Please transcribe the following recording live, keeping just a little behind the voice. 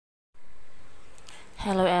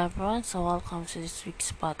Hello everyone, so welcome to this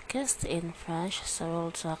week's podcast in French. So we'll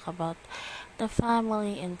talk about the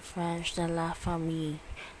family in French, the la famille.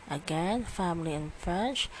 Again, family in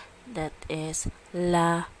French, that is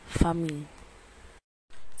la famille.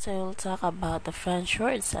 So we'll talk about the French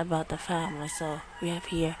words about the family. So we have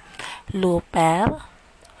here le père,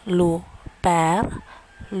 le père,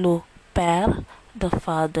 le père, the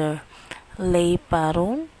father, les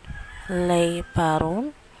parents,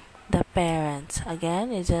 the parents.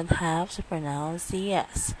 Again, you don't have to pronounce the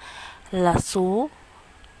S. La sœur,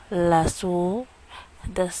 the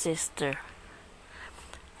sister.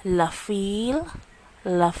 La fille,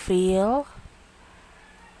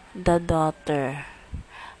 the daughter.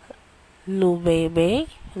 Le bébé,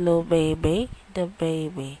 the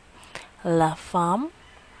baby. La femme,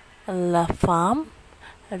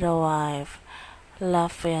 the wife. La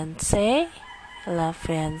fiancée,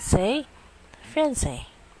 fiancé.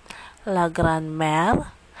 La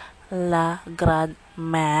grand-mère, the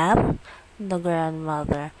grandmother.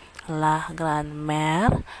 La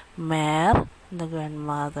grand-mère, the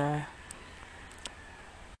grandmother.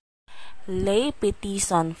 Les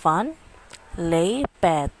petits enfants, the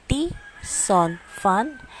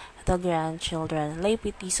grandchildren. Les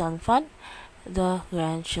petits enfants, the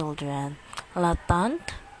grandchildren. La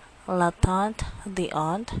tante, the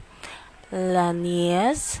aunt. La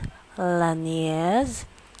nièce,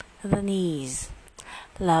 the niece.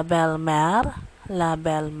 La belle-mère,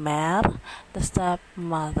 the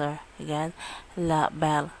stepmother. Again, la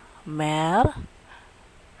belle-mère,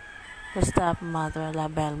 the stepmother, la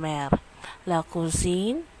belle-mère. La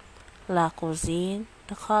cousine, the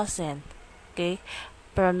cousin. Okay,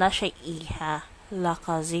 pero na siya iha. La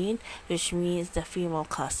cousine, which means the female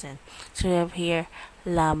cousin. So we have here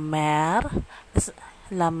la mère. It's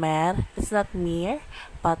not mere,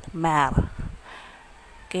 but mère.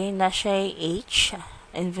 Okay, na siya H,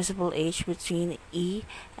 invisible H between E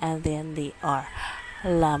and then the R.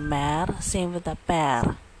 La mère, same with the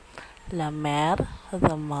père. La mère,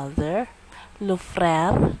 the mother. Le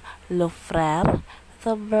frère, the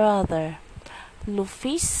brother. Le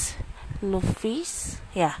fils,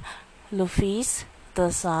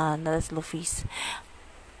 the son. That is le fils.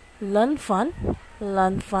 L'enfant,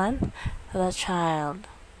 the child.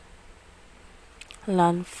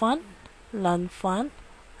 L'enfant,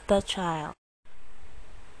 the child.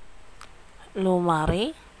 Le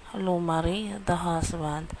mari, the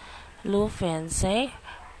husband. Le fiancé,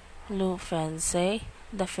 the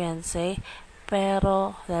fiancé.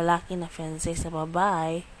 Pero lalaki na fiancé sa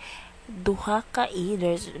babae. Duha ka E,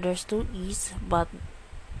 there's two E's, but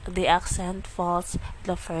the accent falls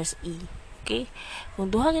the first E. Okay?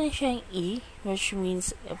 Kung duha gani siyang E, which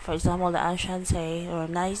means, for example, the anshan say, or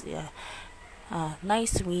nice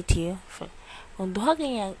to meet you. Kung duha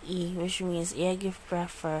ganyang E, which means iya give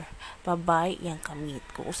prefer babae yang kamit.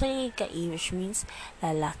 Kung usa ka E, which means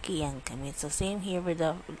lalaki yang kamit. So same here with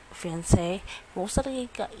the fiancé. Kung usa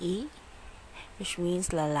ka E, which means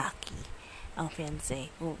lalaki ang fiancé.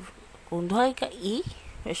 Kung duha ka E,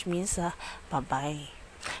 which means babae.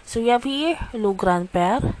 So we have here le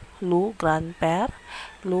grand-père, the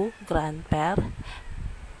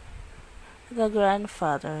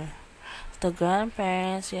grandfather. The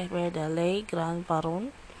grandparents, we have here the les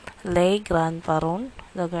grands-parents, the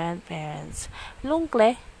grandparents.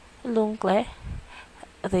 L'oncle,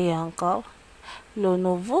 the uncle. Le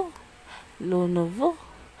neveu,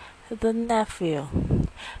 the nephew.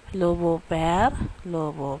 Le beau-père,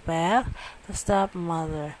 the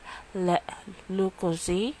stepmother. Le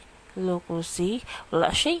cousin,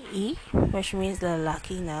 wala siya E, which means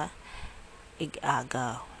lalaki na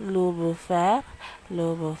ig-agaw. Le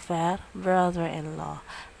beau-frère, brother-in-law.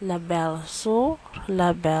 La belle-sœur,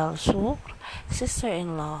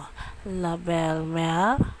 sister-in-law. La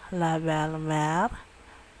belle-mère,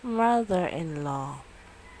 mother-in-law.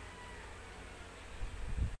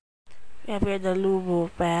 We have here the le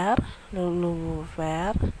beau-père,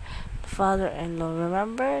 father-in-law.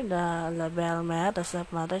 Remember the la belle-mère, the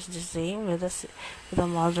stepmother, is the same with the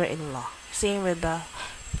mother-in-law. Same with the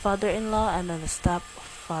father-in-law and then the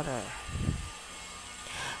stepfather.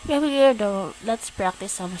 We have here let's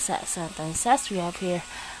practice some sentences. We have here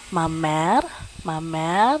ma mère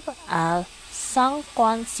a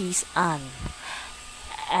 56 ans.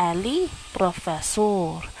 Elle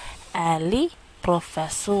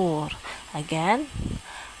professeur. Again,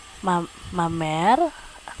 ma mère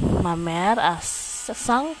a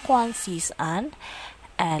 56 ans.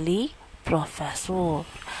 Elle professeur.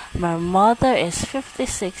 My mother is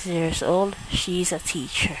 56 years old. She's a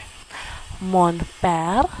teacher. Mon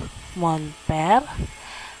père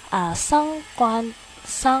a 50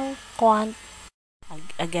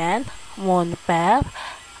 Again, mon père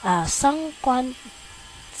a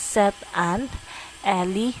 57 ans.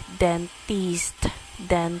 Elle dentiste.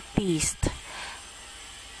 Dentiste.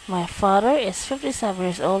 My father is 57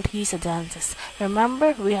 years old. He's a dentist.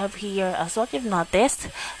 Remember, we have here, as what you've noticed,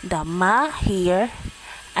 the ma here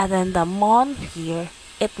and then the mon here.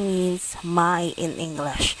 It means my in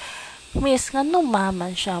English. Miss, nga no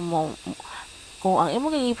maman siya mo. Kung ang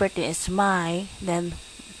imong gipertin is my, then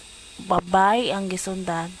babae ang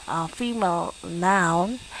gisundan, female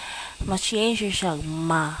noun, ma-change siya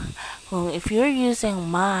ma. Kung if you're using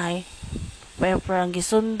my, whenever ang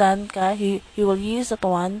gisundan ka, you will use that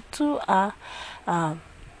one to a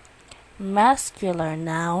masculine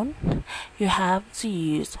noun. You have to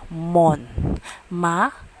use mon.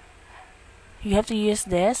 Ma, you have to use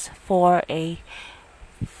this for a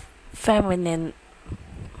feminine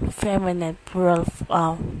plural,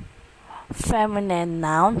 feminine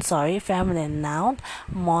noun.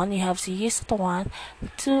 Mon, you have to use the one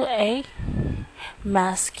to a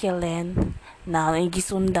masculine noun.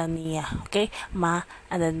 Gisundan niya. Okay? Ma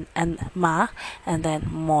and then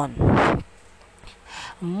mon.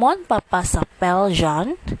 Mon papa s'appelle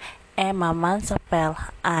Jean and maman s'appelle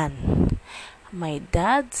Anne. My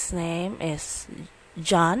dad's name is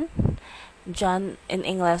John. John in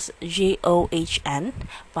English, John,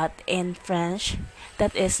 but in French,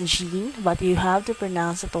 that is Jean, but you have to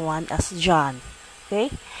pronounce that one as John. Okay?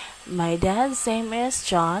 My dad's name is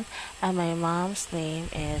John, and my mom's name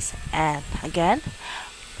is Anne. Again,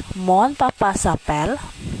 mon papa s'appelle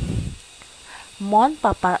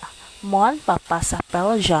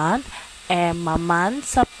John, and maman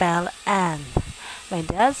s'appelle Anne. My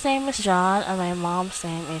dad's name is John, and my mom's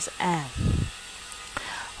name is Anne.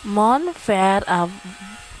 Mon frère a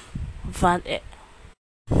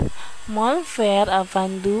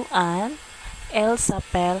vendu un. Elle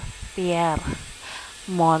s'appelle Pierre.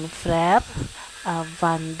 Mon frère a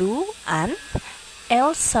vendu un.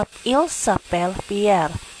 Il s'appelle Pierre.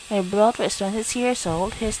 My brother is 20 years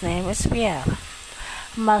old. His name is Pierre.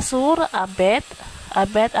 Masur habite à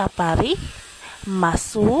Paris.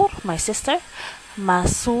 Masur, my sister.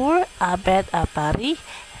 Masur habite à Paris.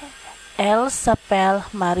 Elle s'appelle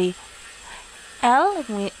Marie. Elle,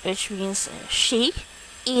 which means she.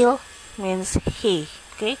 Il means he.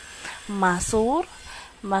 Okay? Masur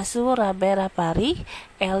habite à Paris.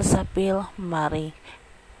 Elle s'appelle Marie.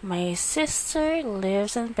 My sister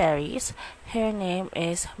lives in Paris. Her name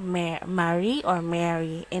is Marie or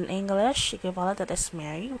Mary. In English, equivalent that is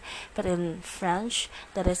Mary, but in French,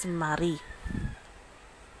 that is Marie.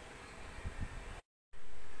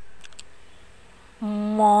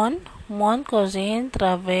 Mon cousin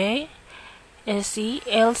travaille ici.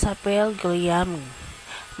 Il s'appelle Guillaume.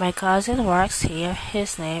 My cousin works here.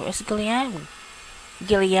 His name is Guillaume.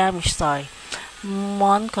 Sorry.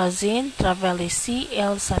 Mon cousin travaille ici.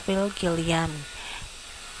 Il s'appelle Guillaume.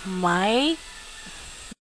 My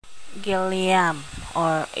Guillaume,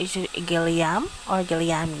 or is it Guillaume or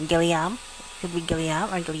Guillaume? Guillaume. Could be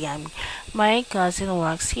Guillaume or Guillaume. My cousin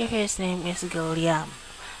works here. His name is Guillaume.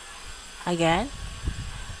 Again.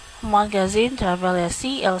 Mon cousin travaille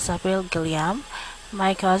ici. Il s'appelle Guillaume.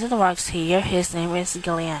 My cousin works here. His name is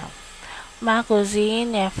Guillaume. Ma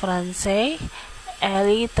cousine est française.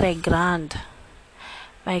 Elle est très grande.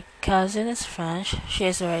 My cousin is French. She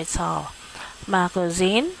is very tall. Ma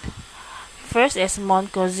cousine. First is mon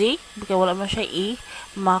cousin. Because wala mo siya i.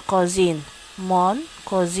 Ma cousine. Mon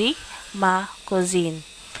cousin. Ma cousine.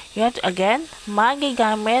 You have to, again,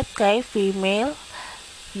 magigamit kay female.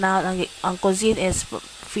 Now, ang cousin is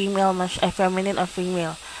female, feminine or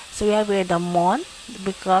female. So we have here the mon,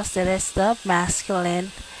 because that is the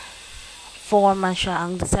masculine form man siya.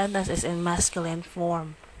 Ang the sentence is in masculine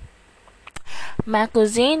form. Ma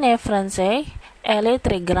cousine est française. Elle est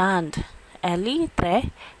très grande. Elle est très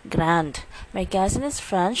grande. My cousin is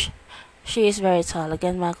French. She is very tall.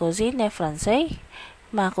 Again, ma cousine est française.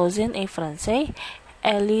 Ma cousine est française.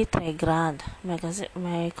 Elle est très grande. My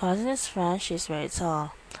cousin is French. She is very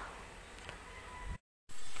tall.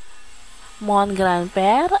 Mon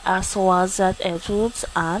grand-père a 60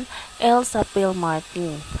 ans. Il s'appelle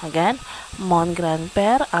Martin. Again, mon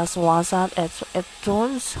grand-père a 60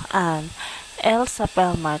 ans. Il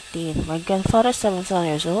s'appelle Martin. My grandfather is 77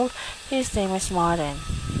 years old. His name is Martin.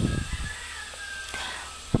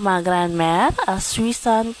 Ma grand-mère a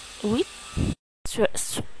 68.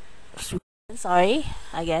 Sorry,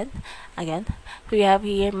 again. We have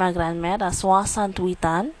here ma grand-mère a 68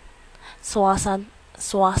 ans.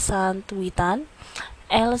 68 ans.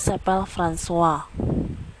 Elle s'appelle François.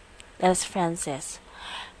 That's Francis.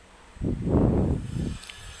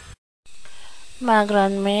 Ma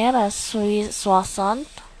grand-mère a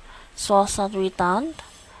 68 ans.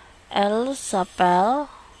 Elle s'appelle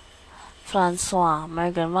François. My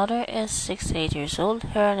grandmother is 68 years old.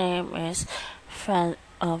 Her name is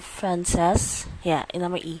Frances. Yeah, ina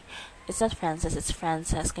may E. It's not Frances, it's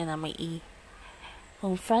Frances, kaya may E.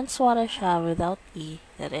 Kung Francois na siya without E,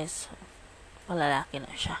 that is, malalaki na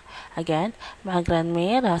siya. Again, ma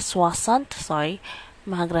grand-mère a 68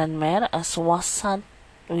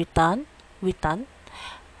 ans.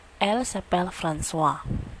 Elle s'appelle François.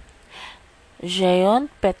 J'ai un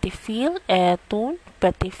petit-fils et un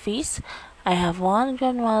petit-fils. I have one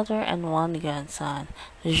grandmother and one grandson.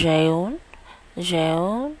 J'ai un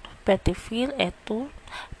petit-fils et un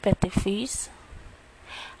petit-fils.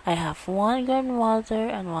 I have one grandmother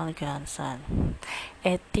and one grandson.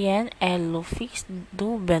 Etienne est le fils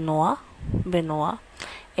de Benoit.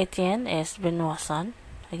 Etienne is Benoit's son.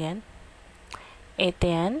 Again.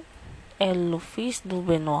 Etienne est le fils de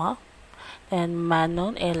Benoit. And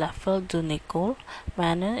Manon est la fille de Nicole.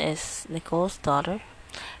 Manon is Nicole's daughter.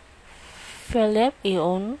 Philippe est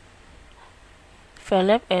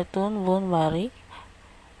un bon mari.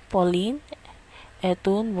 Pauline est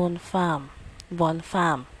une bonne femme.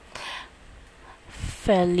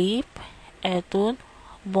 Philippe est un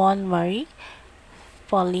bon mari.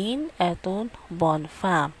 Pauline est une bonne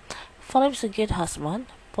femme. Philip is a good husband.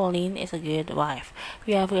 Pauline is a good wife.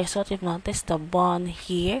 We have here, so if you've noticed the bon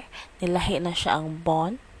here, nilahi na siya ang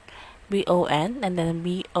bon. B-O-N and then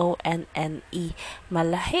B-O-N-N-E.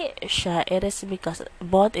 Malahi siya. It is because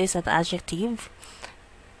bon is an adjective.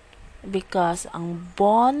 Because ang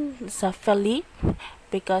bon sa Philippe,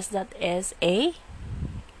 because that is a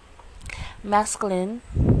masculine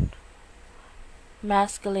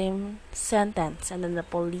sentence. And then the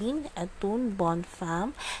Pauline, une bonne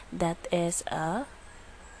femme, that is a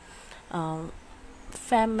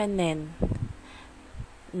feminine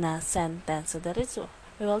na sentence. So that is,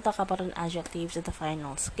 we will talk about an adjectives at the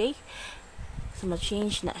finals, okay? So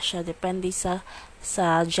ma-change na siya depende sa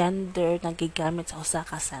gender na gigamit sa usa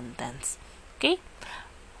ka sentence. Okay?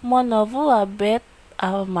 Mon neveu habite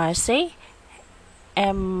à Marseille.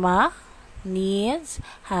 Emma niece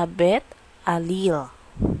habite à Lille.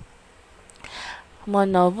 Mon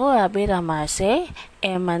neveu habite à Marseille.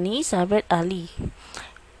 Et ma niece habite à Lille.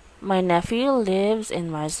 My nephew lives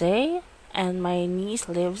in Marseille and my niece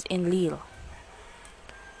lives in Lille.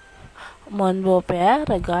 Mon beau-père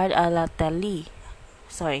regarde à la télé.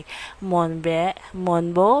 Sorry. Mon beau-père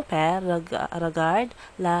regarde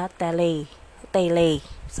la télé.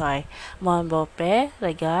 Sorry. Mon beau-père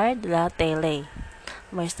regarde la télé.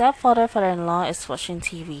 My father-in-law is watching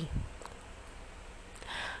TV.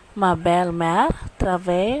 Ma belle-mère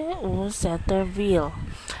travaille au centre-ville.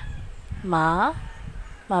 Ma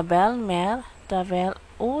belle-mère travaille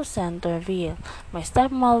au centre-ville. My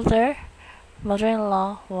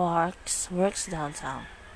mother-in-law works downtown.